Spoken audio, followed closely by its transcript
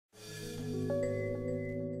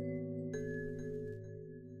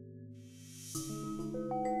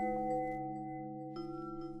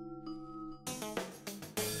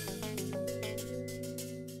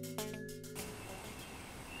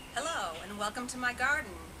welcome to my garden.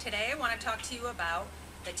 Today I want to talk to you about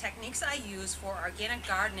the techniques I use for organic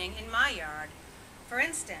gardening in my yard. For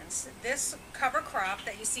instance, this cover crop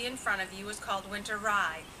that you see in front of you is called winter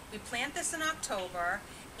rye. We plant this in October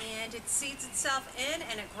and it seeds itself in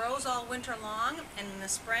and it grows all winter long, and in the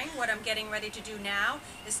spring what I'm getting ready to do now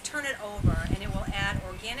is turn it over and it will add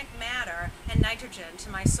organic matter and nitrogen to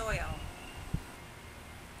my soil.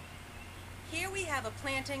 Here we have a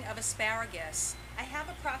planting of asparagus. I have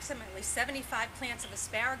approximately 75 plants of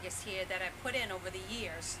asparagus here that I've put in over the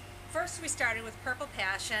years. First we started with Purple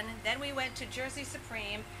Passion, then we went to Jersey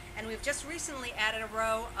Supreme, and we've just recently added a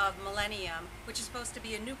row of Millennium, which is supposed to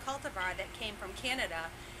be a new cultivar that came from Canada,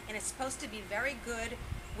 and it's supposed to be very good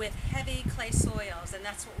with heavy clay soils, and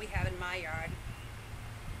that's what we have in my yard.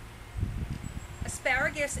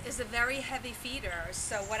 Asparagus is a very heavy feeder,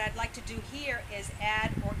 so what I'd like to do here is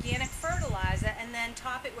add organic fertilizer and then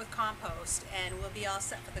top it with compost, and we'll be all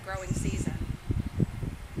set for the growing season.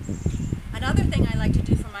 Another thing I like to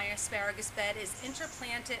do for my asparagus bed is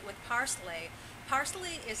interplant it with parsley.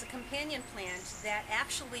 Parsley is a companion plant that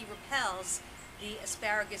actually repels the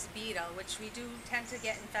asparagus beetle, which we do tend to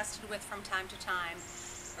get infested with from time to time.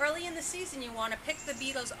 Early in the season you want to pick the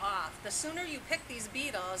beetles off. The sooner you pick these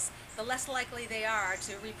beetles, the less likely they are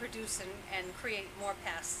to reproduce and create more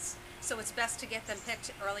pests. So it's best to get them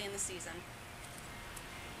picked early in the season.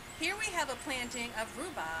 Here we have a planting of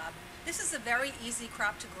rhubarb. This is a very easy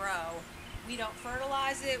crop to grow. We don't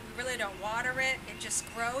fertilize it, we really don't water it. It just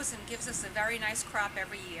grows and gives us a very nice crop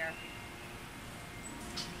every year.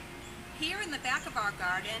 Here in the back of our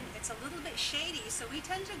garden, it's a little bit shady, so we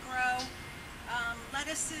tend to grow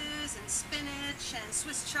lettuces and spinach and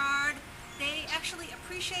Swiss chard. They actually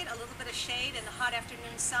appreciate a little bit of shade in the hot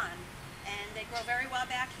afternoon sun, and they grow very well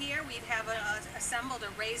back here. We have assembled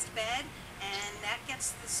a raised bed, and that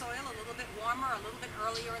gets the soil a little bit warmer a little bit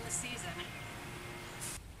earlier in the season.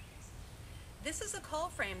 This is a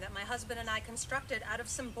cold frame that my husband and I constructed out of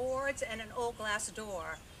some boards and an old glass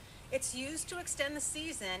door. It's used to extend the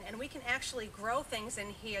season, and we can actually grow things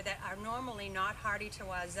in here that are normally not hardy to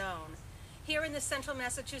our zone. Here in the central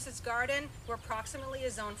Massachusetts garden, we're approximately a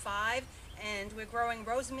zone 5, and we're growing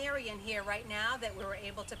rosemary in here right now that we were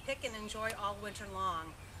able to pick and enjoy all winter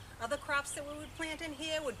long. Other crops that we would plant in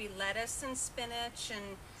here would be lettuce and spinach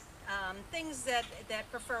and things that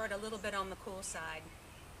prefer it a little bit on the cool side.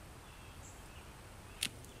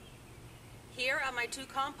 Here are my two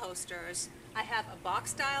composters. I have a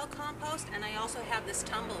box-style compost and I also have this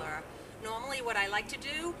tumbler. Normally what I like to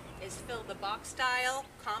do is fill the box-style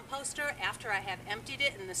composter after I have emptied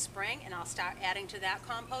it in the spring, and I'll start adding to that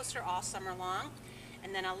composter all summer long,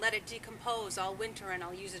 and then I'll let it decompose all winter and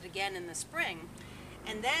I'll use it again in the spring.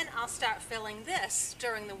 And then I'll start filling this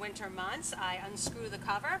during the winter months. I unscrew the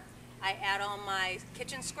cover, I add all my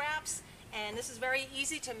kitchen scraps, and this is very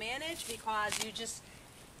easy to manage because you just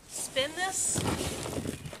spin this,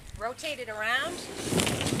 rotate it around,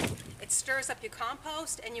 it stirs up your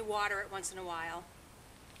compost, and you water it once in a while.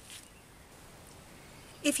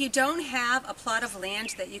 If you don't have a plot of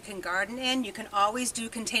land that you can garden in, you can always do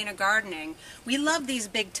container gardening. We love these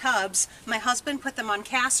big tubs. My husband put them on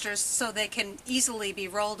casters so they can easily be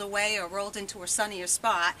rolled away or rolled into a sunnier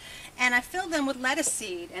spot. And I filled them with lettuce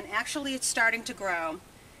seed, and actually it's starting to grow.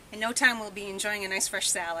 In no time we'll be enjoying a nice fresh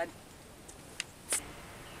salad.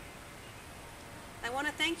 I want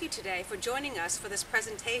to thank you today for joining us for this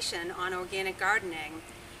presentation on organic gardening.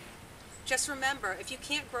 Just remember, if you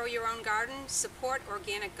can't grow your own garden, support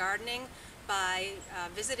organic gardening by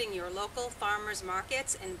visiting your local farmers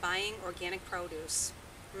markets and buying organic produce.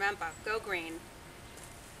 Remember, go green.